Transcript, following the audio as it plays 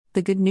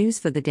The good news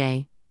for the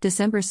day,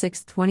 December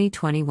 6,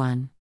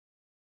 2021.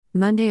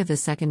 Monday of the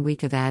second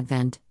week of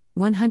Advent,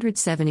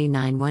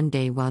 179. One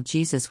day while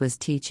Jesus was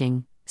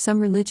teaching, some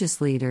religious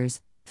leaders,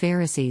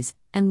 Pharisees,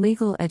 and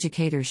legal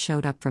educators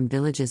showed up from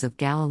villages of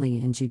Galilee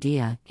and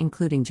Judea,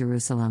 including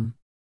Jerusalem.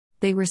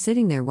 They were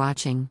sitting there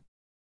watching.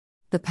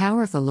 The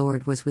power of the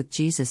Lord was with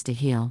Jesus to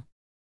heal.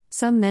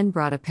 Some men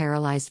brought a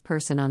paralyzed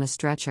person on a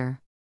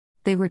stretcher.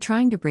 They were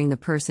trying to bring the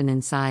person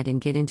inside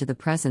and get into the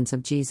presence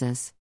of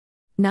Jesus.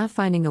 Not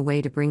finding a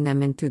way to bring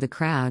them in through the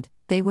crowd,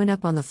 they went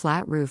up on the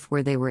flat roof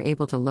where they were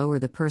able to lower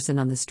the person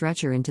on the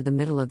stretcher into the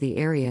middle of the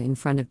area in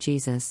front of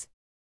Jesus.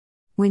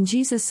 When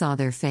Jesus saw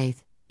their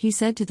faith, he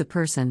said to the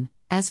person,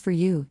 "As for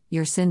you,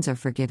 your sins are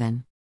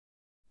forgiven."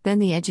 Then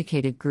the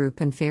educated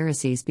group and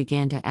Pharisees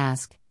began to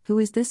ask, "Who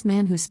is this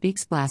man who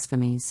speaks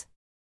blasphemies?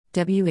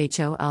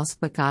 Who else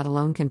but God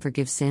alone can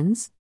forgive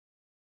sins?"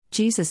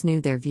 Jesus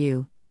knew their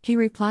view. He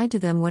replied to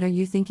them, "What are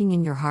you thinking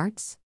in your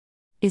hearts?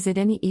 Is it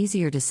any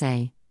easier to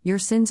say, 'Your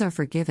sins are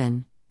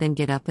forgiven,' than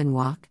get up and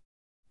walk?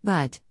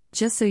 But,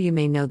 just so you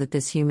may know that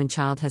this human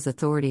child has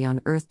authority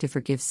on earth to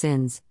forgive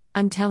sins,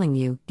 I'm telling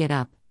you, get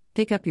up,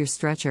 pick up your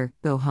stretcher,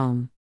 go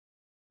home."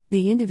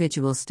 The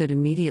individual stood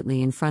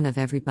immediately in front of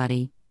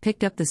everybody,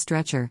 picked up the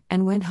stretcher,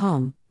 and went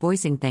home,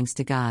 voicing thanks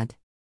to God.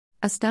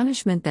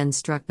 Astonishment then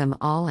struck them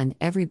all, and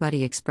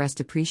everybody expressed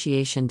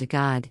appreciation to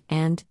God,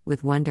 and,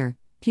 with wonder,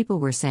 people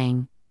were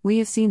saying, "We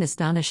have seen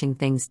astonishing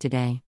things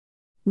today."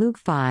 Luke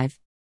 5.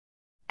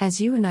 As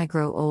you and I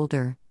grow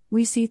older,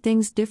 we see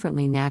things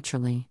differently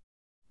naturally.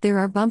 There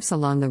are bumps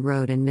along the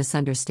road and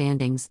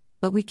misunderstandings,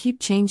 but we keep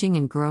changing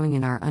and growing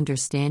in our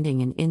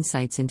understanding and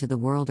insights into the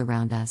world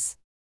around us.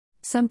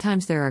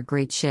 Sometimes there are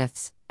great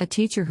shifts, a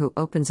teacher who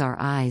opens our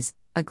eyes,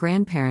 a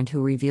grandparent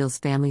who reveals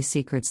family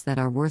secrets that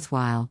are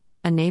worthwhile,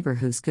 a neighbor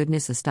whose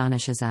goodness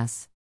astonishes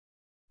us.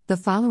 The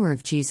follower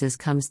of Jesus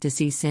comes to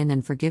see sin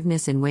and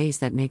forgiveness in ways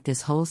that make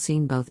this whole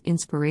scene both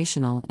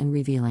inspirational and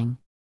revealing.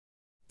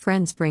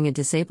 Friends bring a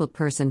disabled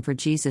person for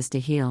Jesus to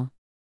heal.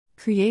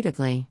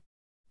 Creatively.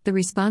 The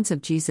response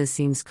of Jesus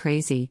seems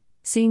crazy.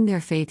 Seeing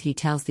their faith, he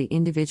tells the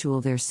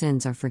individual their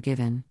sins are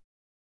forgiven.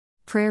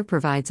 Prayer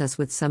provides us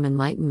with some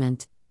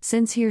enlightenment.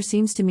 Sins here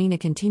seems to mean a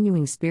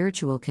continuing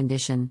spiritual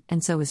condition,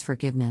 and so is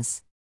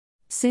forgiveness.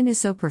 Sin is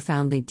so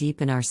profoundly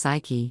deep in our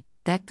psyche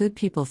that good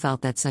people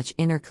felt that such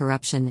inner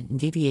corruption and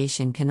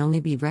deviation can only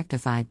be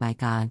rectified by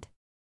God.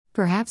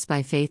 Perhaps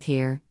by faith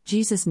here,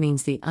 Jesus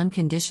means the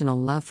unconditional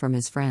love from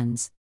his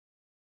friends.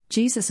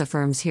 Jesus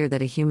affirms here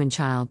that a human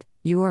child,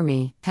 you or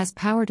me, has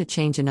power to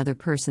change another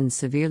person's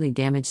severely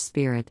damaged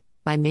spirit,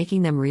 by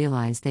making them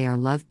realize they are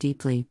loved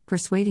deeply,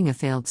 persuading a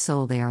failed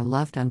soul they are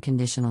loved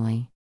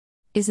unconditionally.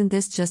 Isn't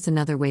this just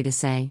another way to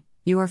say,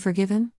 "You are forgiven"?